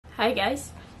Hi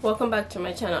guys, welcome back to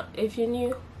my channel. If you're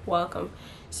new, welcome.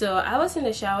 So I was in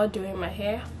the shower doing my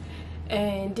hair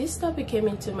and this topic came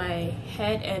into my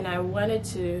head and I wanted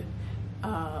to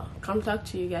come talk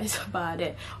to you guys about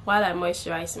it while I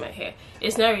moisturize my hair.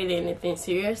 It's not really anything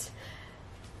serious.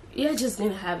 You're just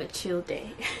gonna have a chill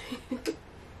day.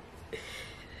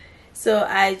 So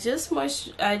I just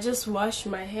washed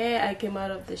my hair. I came out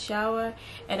of the shower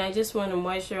and I just want to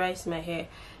moisturize my hair.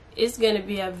 It's gonna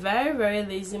be a very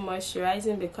lazy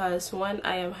moisturizing because 1,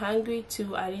 I am hungry,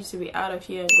 2, I need to be out of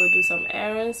here and go do some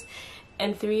errands,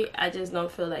 and 3, I just don't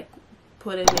feel like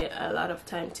putting in a lot of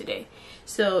time today.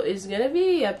 So it's gonna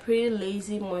be a pretty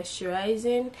lazy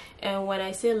moisturizing, and when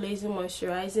I say lazy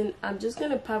moisturizing, I'm just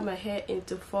gonna part my hair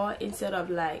into 4 instead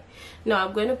of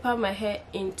I'm gonna part my hair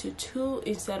into 2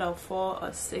 instead of 4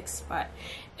 or 6 part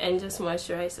and just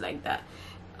moisturize like that.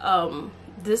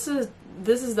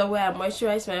 This is the way I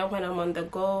moisturize my hair when I'm on the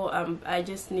go. I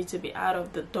just need to be out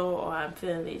of the door or I'm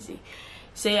feeling lazy.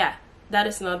 So yeah, that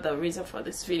is not the reason for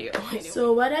this video.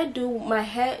 So what I do, my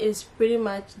hair is pretty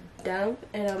much damp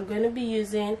and I'm going to be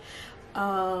using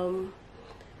the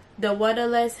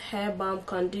waterless hair balm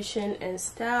condition and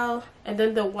style, and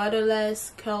then the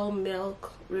waterless curl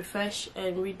milk refresh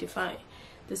and redefine.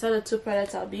 These are the 2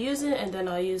 products I'll be using, and then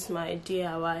I'll use my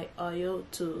DIY oil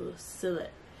to seal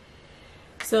it.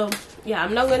 So yeah,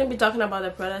 I'm not going to be talking about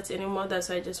the products anymore. That's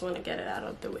why I just want to get it out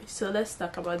of the way. So let's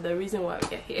talk about the reason why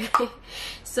we are here.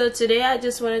 So today I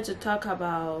just wanted to talk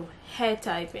about hair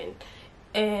typing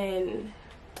and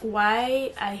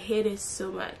why I hate it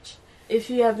so much. If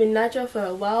you have been natural for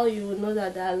a while, you will know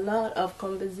that there are a lot of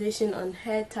conversation on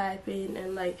hair typing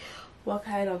and like what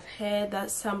kind of hair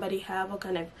that somebody have, what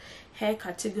kind of hair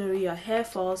category your hair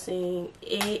falls in,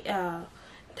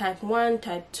 type 1,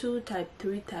 type 2, type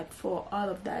 3, type 4, all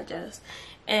of that jazz.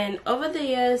 And over the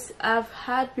years, I've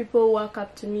had people walk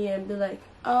up to me and be like,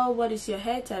 oh, what is your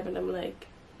hair type? And I'm like,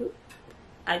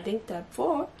 I think type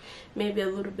 4, maybe a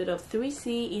little bit of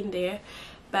 3C in there,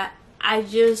 but I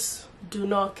just do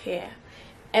not care.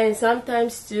 And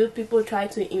sometimes too, people try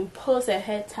to impose a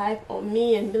hair type on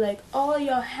me and be like, oh,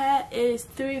 your hair is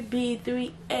 3B,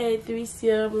 3A,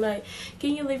 3C. I'm like,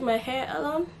 can you leave my hair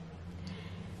alone?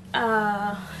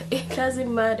 It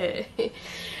doesn't matter.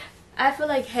 I feel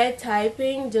like hair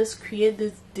typing just create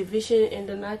this division in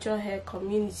the natural hair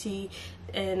community,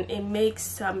 and it makes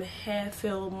some hair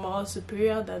feel more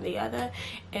superior than the other,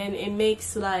 and it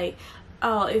makes like,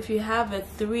 oh, if you have a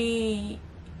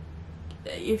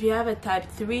type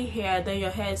 3 hair, then your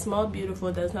hair is more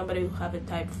beautiful than somebody who have a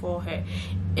type 4 hair.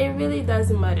 It really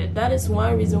doesn't matter. That is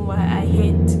one reason why I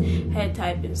hate hair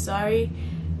typing. Sorry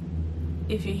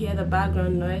if you hear the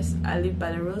background noise, I live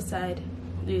by the roadside,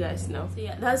 you guys know. So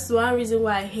yeah, that's one reason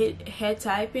why I hate hair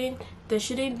typing. There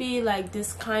shouldn't be like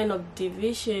this kind of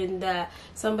division that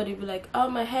somebody be like, oh,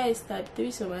 my hair is type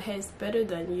 3, so my hair is better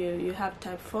than you, you have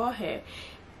type 4 hair.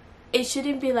 It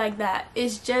shouldn't be like that.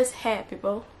 It's just hair,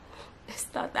 people. It's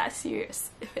not that serious.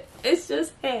 It's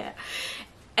just hair.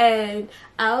 And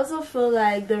I also feel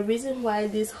like the reason why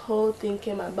this whole thing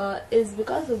came about is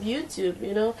because of YouTube.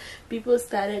 You know, people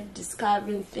started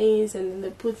discovering things and then they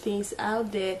put things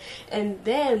out there, and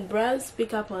then brands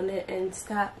pick up on it and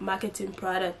start marketing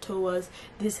product towards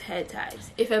these hair types.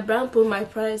 If a brand put my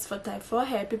products for type 4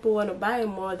 hair, people want to buy it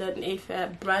more than if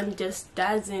a brand just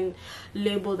doesn't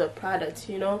label the product,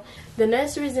 you know. The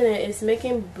next reason is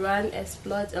making brand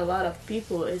exploit a lot of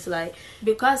people. It's like,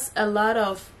 because a lot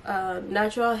of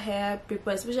natural hair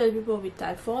people, especially people with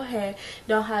type 4 hair,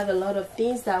 don't have a lot of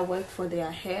things that work for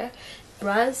their hair.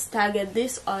 Brands target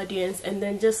this audience and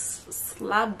then just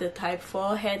slap the type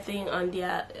 4 hair thing on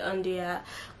their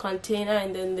container,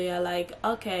 and then they are like,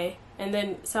 okay, and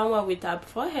then someone with type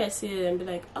 4 hair see it and be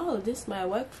like, oh, this might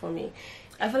work for me.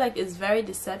 I feel like it's very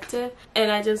deceptive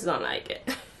and I just don't like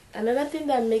it. Another thing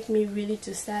that make me really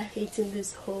to start hating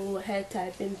this whole hair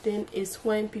typing thing is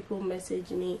when people message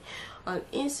me on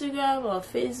Instagram or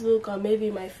Facebook, or maybe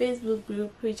my Facebook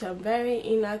group, which I'm very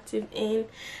inactive in.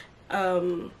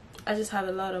 I just have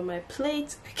a lot on my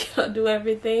plate. I cannot do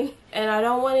everything, and I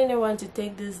don't want anyone to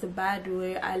take this the bad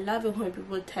way. I love it when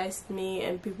people text me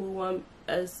and people want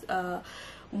a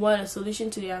solution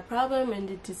to their problem and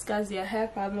they discuss their hair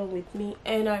problem with me,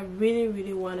 and I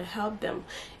really want to help them.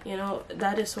 You know,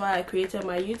 that is why I created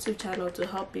my YouTube channel, to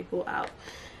help people out,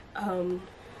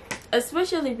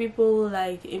 especially people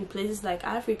like in places like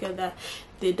Africa that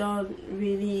they don't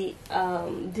really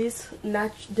there's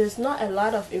not a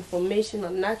lot of information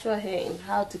on natural hair and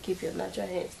how to keep your natural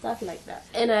hair and stuff like that.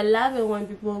 And I love it when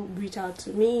people reach out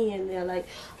to me and they're like,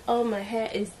 oh, my hair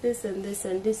is this and this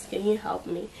and this, can you help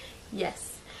me?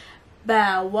 Yes,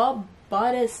 but what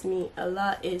bothers me a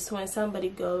lot is when somebody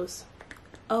goes,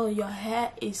 oh, your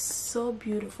hair is so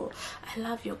beautiful, I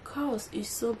love your curls, it's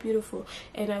so beautiful,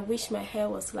 and I wish my hair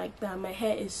was like that. My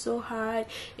hair is so hard,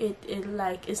 it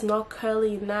like it's not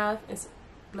curly enough. It's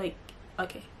like,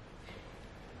 okay,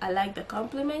 I like the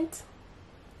compliment,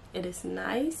 it is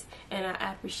nice and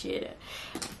I appreciate it,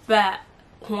 but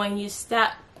when you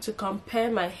start to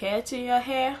compare my hair to your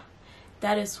hair,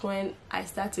 that is when I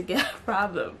start to get a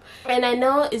problem. And I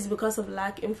know it's because of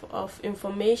lack of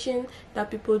information that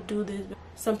people do this.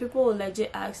 Some people will legit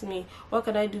ask me, what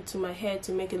can I do to my hair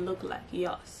to make it look like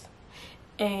yours?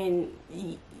 And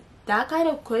that kind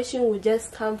of question would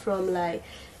just come from like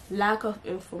lack of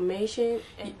information.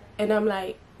 And I'm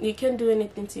like, you can't do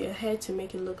anything to your hair to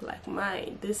make it look like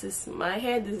mine. This is my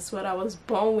hair, this is what I was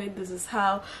born with, this is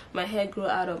how my hair grew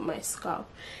out of my scalp.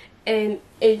 And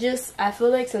it just, I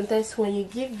feel like sometimes when you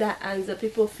give that answer,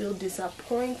 people feel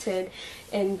disappointed,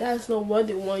 and that's not what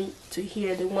they want to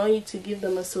hear. They want you to give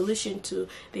them a solution to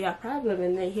their problem,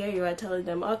 and then here you are telling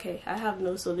them, okay, I have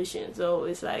no solution. So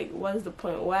it's like, what's the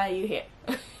point? Why are you here?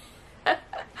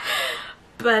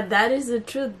 But that is the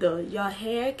truth though. Your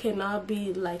hair cannot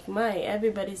be like mine.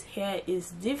 Everybody's hair is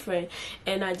different,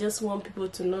 and I just want people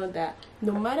to know that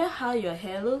no matter how your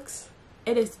hair looks,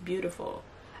 it is beautiful.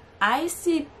 I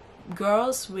see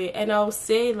girls with, and I'll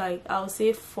say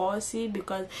 4C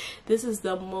because this is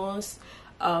the most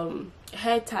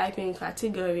hair typing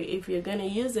category, if you're gonna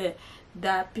use it,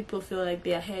 that people feel like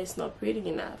their hair is not pretty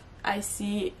enough. I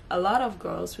see a lot of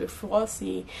girls with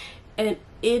 4C, and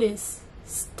it is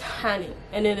stunning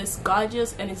and it is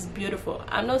gorgeous and it's beautiful.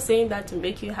 I'm not saying that to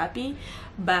make you happy,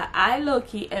 but I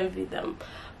low-key envy them.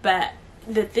 But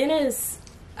the thing is,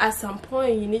 at some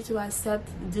point you need to accept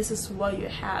this is what you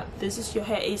have, this is your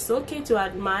hair. It's okay to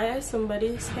admire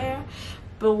somebody's hair,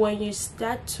 but when you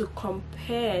start to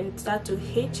compare and start to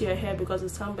hate your hair because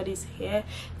of somebody's hair,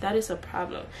 that is a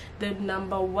problem. The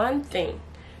number one thing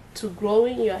to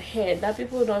growing your hair that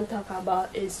people don't talk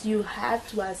about is you have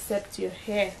to accept your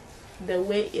hair the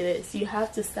way it is. You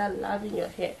have to start loving your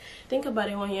hair. Think about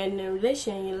it, when you're in a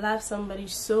relation, you love somebody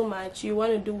so much, you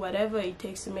want to do whatever it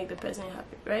takes to make the person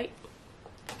happy, right?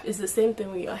 It's the same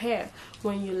thing with your hair.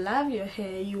 When you love your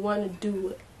hair, you want to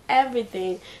do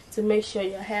everything to make sure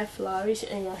your hair flourishes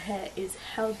and your hair is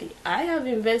healthy. I have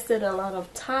invested a lot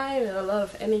of time and a lot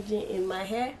of energy in my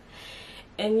hair,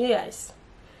 and yes,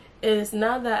 it is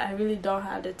now that I really don't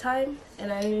have the time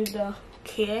and I really don't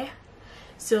care,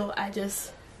 so I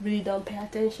just really don't pay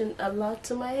attention a lot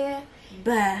to my hair.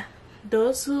 But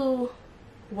those who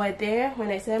were there when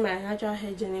I said my natural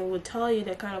hair journey will tell you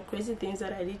the kind of crazy things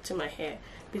that I did to my hair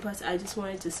because I just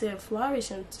wanted to see it flourish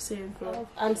and to see it grow.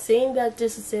 I'm saying that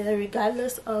just to say that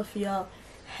regardless of your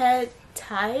hair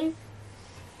type,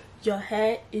 your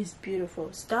hair is beautiful.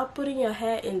 Stop putting your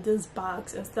hair in this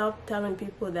box and stop telling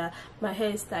people that my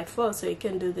hair is type 4, so you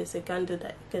can do this, you can do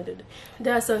that, you can do that.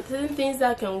 There are certain things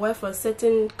that can work for a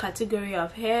certain category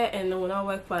of hair and will not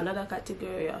work for another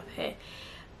category of hair.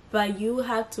 But you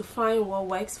have to find what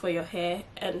works for your hair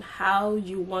and how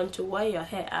you want to wear your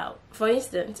hair out. For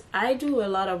instance, I do a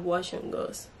lot of wash and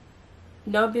goes.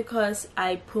 Not because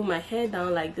I put my hair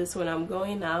down like this when I'm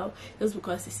going out, just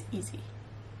because it's easy.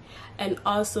 And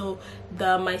also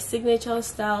my signature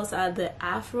styles are the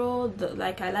afro,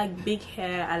 like I like big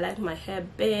hair, I like my hair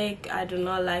big, I do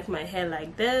not like my hair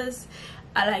like this.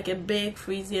 I like it big,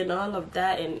 frizzy and all of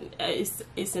that, and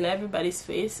it's in everybody's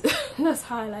face. That's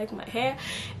how I like my hair.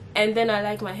 And then I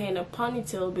like my hair in a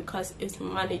ponytail because it's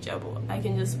manageable. I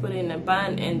can just put it in a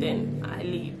bun and then I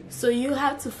leave. So you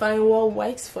have to find what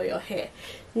works for your hair.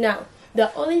 Now,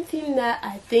 the only thing that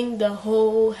I think the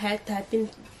whole hair typing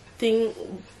thing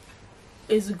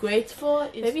is great for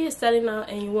is maybe you're starting out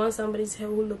and you want somebody's hair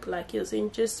who look like yours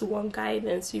and just want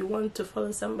guidance, you want to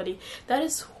follow somebody. That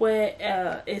is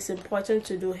where it's important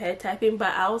to do hair typing, but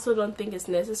I also don't think it's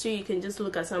necessary. You can just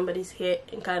look at somebody's hair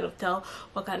and kind of tell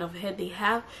what kind of hair they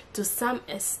have to some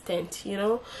extent, you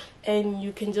know, and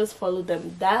you can just follow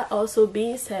them. That also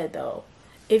being said though,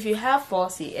 if you have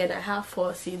 4C and I have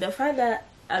 4C, the fact that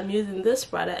I'm using this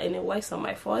product and it works on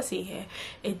my 4C hair,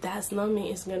 it does not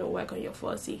mean it's going to work on your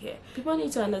 4C hair. People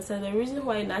need to understand the reason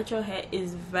why natural hair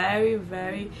is very,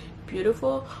 very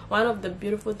beautiful. One of the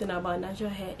beautiful things about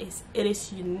natural hair is it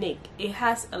is unique. It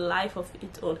has a life of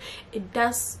its own. It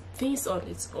does things on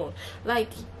its own.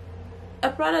 Like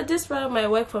this product might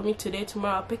work for me today,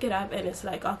 tomorrow I'll pick it up and it's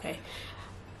like, okay,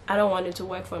 I don't want it to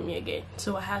work for me again,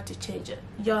 so I have to change it.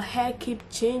 Your hair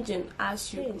keeps changing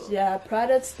as you grow. There are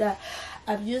products that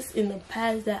I've used in the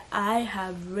past that I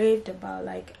have raved about.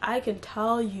 Like I can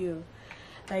tell you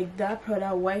like that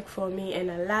product worked for me and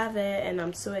I love it and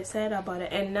I'm so excited about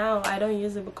it, and now I don't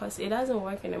use it because it doesn't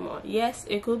work anymore. Yes,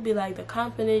 it could be like the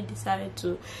company decided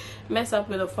to mess up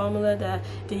with a formula that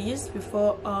they used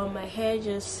before, or my hair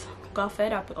just got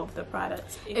fed up of the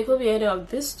product. It could be any of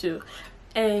these two.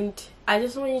 And I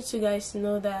just want you guys to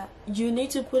know that you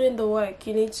need to put in the work.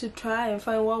 You need to try and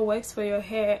find what works for your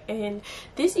hair. And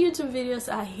these YouTube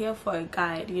videos are here for a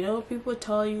guide. You know, people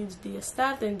tell you their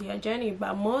stuff and their journey,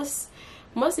 but most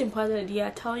importantly, they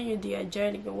are telling you their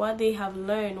journey, what they have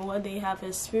learned, what they have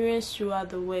experienced throughout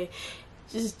the way.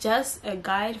 It's just a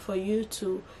guide for you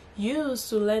to use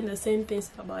to learn the same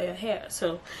things about your hair.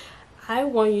 So I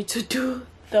want you to do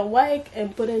the work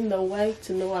and put in the work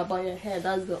to know about your hair.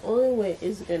 That's the only way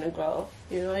it's gonna grow.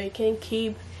 You know, you can't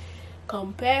keep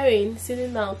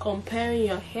sitting down comparing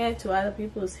your hair to other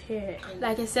people's hair.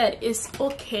 Like I said, it's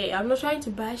okay. I'm not trying to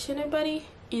bash anybody.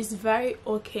 It's very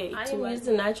okay to use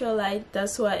the natural light.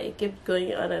 That's why it keeps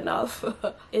going on and off.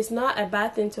 It's not a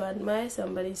bad thing to admire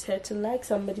somebody's hair, to like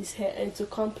somebody's hair, and to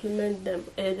compliment them.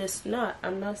 It is not.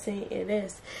 I'm not saying it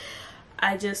is.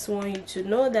 I just want you to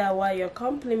know that while you're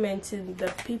complimenting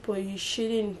the people, you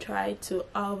shouldn't try to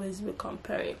always be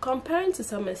comparing. Comparing to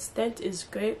some extent is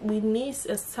great. We need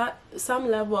some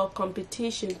level of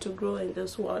competition to grow in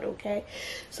this world, okay?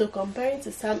 So comparing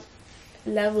to some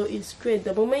level is great.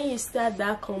 The moment you start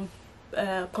that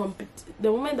the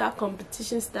moment that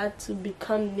competition starts to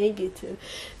become negative,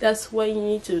 that's when you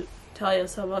need to tell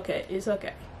yourself, okay, it's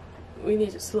okay. We need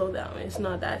to slow down. It's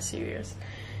not that serious.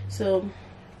 So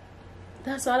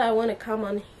that's all I want to come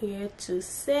on here to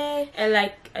say. And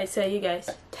like I said, you guys,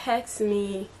 text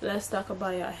me. Let's talk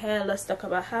about your hair. Let's talk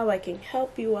about how I can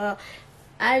help you out.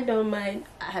 I don't mind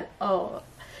at all.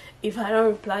 If I don't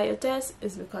reply your text,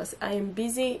 it's because I am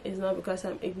busy. It's not because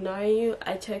I'm ignoring you.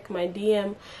 I check my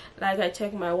DM, like I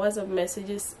check my WhatsApp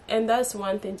messages. And that's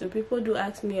one thing too. People do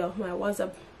ask me of my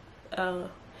WhatsApp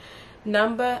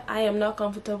number. I am not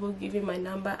comfortable giving my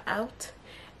number out.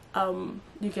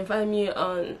 You can find me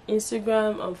on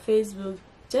Instagram, on Facebook.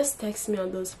 Just text me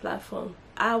on those platforms.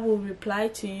 I will reply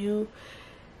to you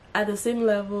at the same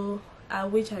level at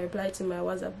which I reply to my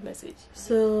WhatsApp message.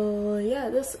 So yeah,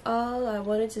 that's all I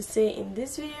wanted to say in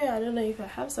this video. I don't know if I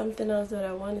have something else that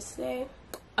I want to say.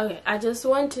 Okay, I just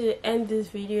want to end this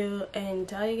video and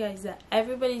tell you guys that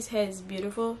everybody's hair is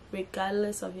beautiful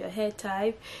regardless of your hair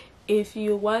type. If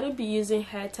you want to be using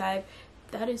hair type,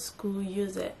 that is cool,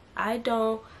 use it. I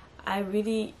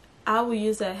will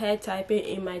use a hair typing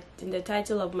in the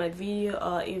title of my video,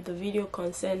 or if the video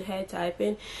concerns hair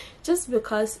typing, just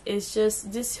because it's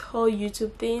just this whole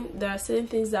YouTube thing. There are certain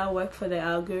things that work for the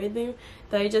algorithm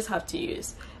that you just have to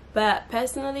use. But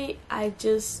personally, I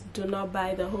just do not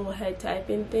buy the whole hair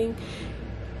typing thing.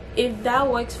 If that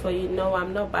works for you, no,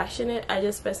 I'm not bashing it. I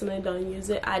just personally don't use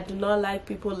it. I do not like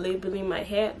people labeling my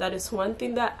hair. That is one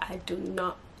thing that I do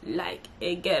not like.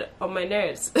 It gets on my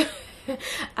nerves.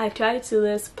 I try to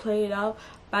just play it out,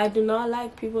 but I do not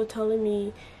like people telling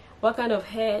me what kind of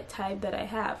hair type that I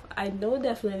have. I know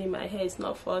definitely my hair is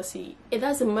not 4C. It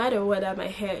doesn't matter whether my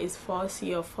hair is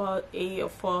 4C or 4A or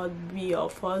 4B or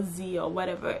 4Z or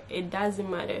whatever. It doesn't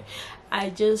matter.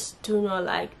 I just do not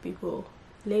like people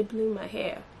labeling my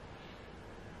hair.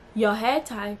 Your hair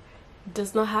type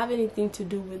does not have anything to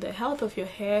do with the health of your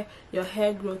hair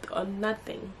growth, or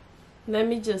nothing. Let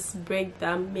me just break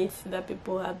that myth that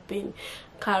people have been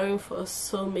carrying for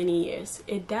so many years.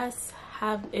 It doesn't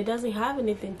have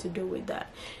anything to do with that.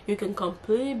 You can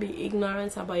completely be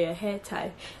ignorant about your hair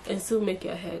type and still make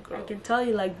your hair grow. I can tell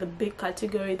you like the big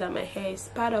category that my hair is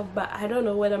part of, but I don't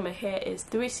know whether my hair is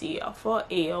 3C or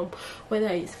 4A, or whether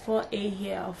it's 4A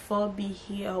here or 4B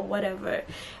here or whatever.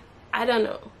 I don't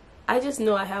know. I just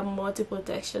know I have multiple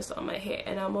textures on my hair,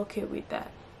 and I'm okay with that.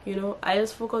 You know, I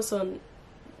just focus on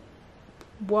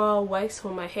what works for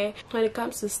my hair. When it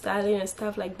comes to styling and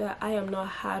stuff like that, I am not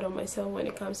hard on myself when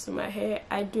it comes to my hair.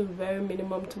 I do very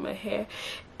minimum to my hair,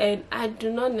 and I do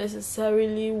not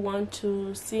necessarily want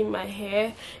to see my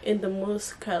hair in the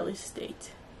most curly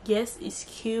state. Yes, it's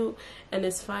cute and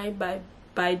it's fine, but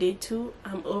by day 2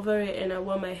 I'm over it, and I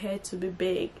want my hair to be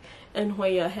big. And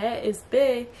when your hair is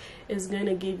big, it's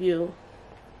gonna give you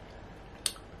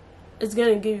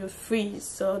frizz,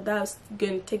 so that's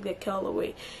gonna take the curl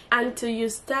away. Until you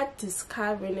start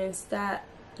discovering and start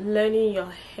learning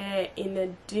your hair in a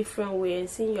different way and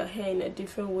seeing your hair in a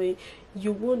different way,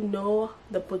 you will know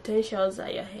the potentials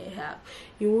that your hair have.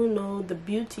 You will know the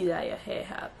beauty that your hair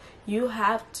have. You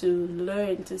have to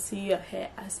learn to see your hair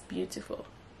as beautiful.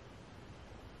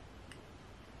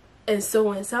 And so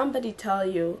when somebody tell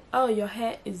you, oh, your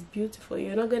hair is beautiful,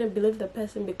 you're not gonna believe the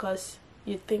person because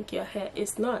you think your hair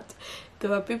is not.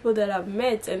 There are people that I've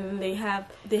met and they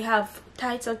have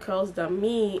tighter curls than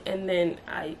me, and then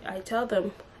I tell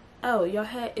them, oh, your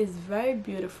hair is very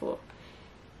beautiful,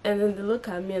 and then they look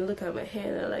at me and look at my hair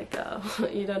and they're like, oh,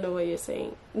 you don't know what you're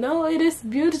saying. No, it is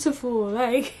beautiful.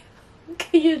 Like,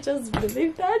 can you just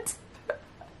believe that?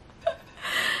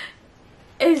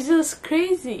 It's just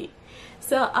crazy.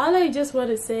 So all I just want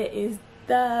to say is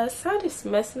the sound is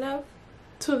messing up.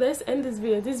 So let's end this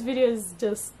video. This video is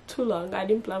just too long. I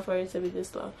didn't plan for it to be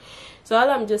this long. So all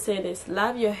I'm just saying is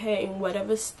love your hair in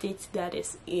whatever state that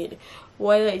is in,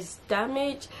 whether it's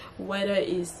damaged, whether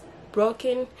it's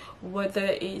broken, whether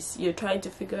it's you're trying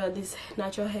to figure out this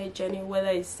natural hair journey, whether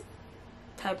it's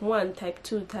type 1, type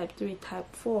 2, type 3,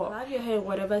 type 4. Love your hair in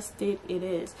whatever state it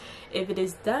is. If it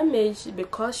is damaged,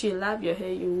 because you love your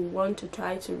hair, you want to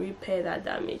try to repair that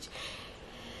damage.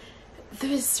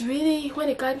 There's really, when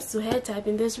it comes to hair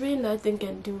typing, there's really nothing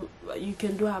you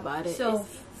can do about it. So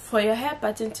for your hair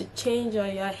pattern to change, or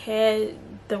your hair,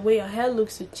 the way your hair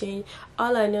looks to change,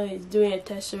 all I know is doing a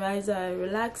texturizer and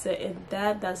relaxer, and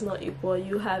that does not equal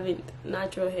you having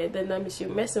natural hair. Then that means you're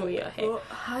messing with your hair. So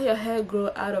how your hair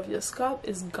grow out of your scalp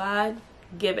is God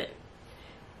given.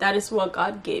 That is what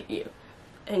God gave you,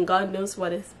 and God knows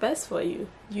what is best for you.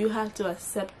 You have to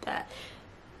accept that.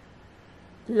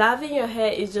 Loving your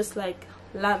hair is just like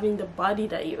loving the body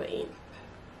that you're in.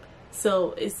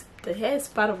 So the hair is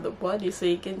part of the body, so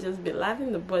you can just be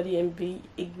loving the body and be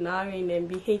ignoring and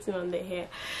be hating on the hair.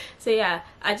 So yeah,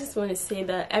 I just want to say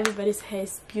that everybody's hair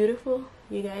is beautiful.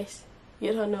 You guys,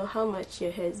 you don't know how much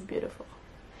your hair is beautiful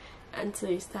until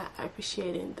you start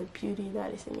appreciating the beauty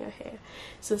that is in your hair.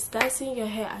 So start seeing your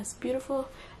hair as beautiful.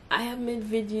 I have made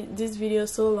this video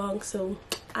so long, so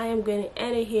I am going to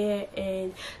end it here,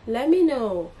 and let me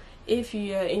know if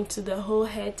you're into the whole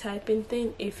hair typing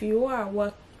thing. If you are,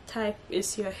 what type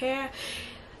is your hair?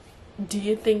 Do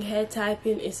you think hair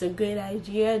typing is a great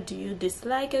idea? Do you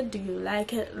dislike it? Do you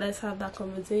like it? Let's have that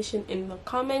conversation in the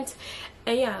comments.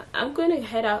 And yeah, I'm going to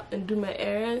head out and do my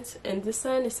errands, and this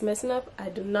sun is messing up. I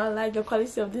do not like the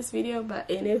quality of this video, but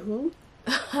anywho,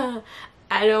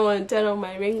 I don't want to turn on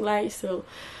my ring light, so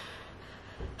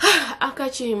I'll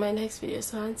catch you in my next video.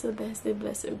 So until then, stay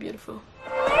blessed and beautiful.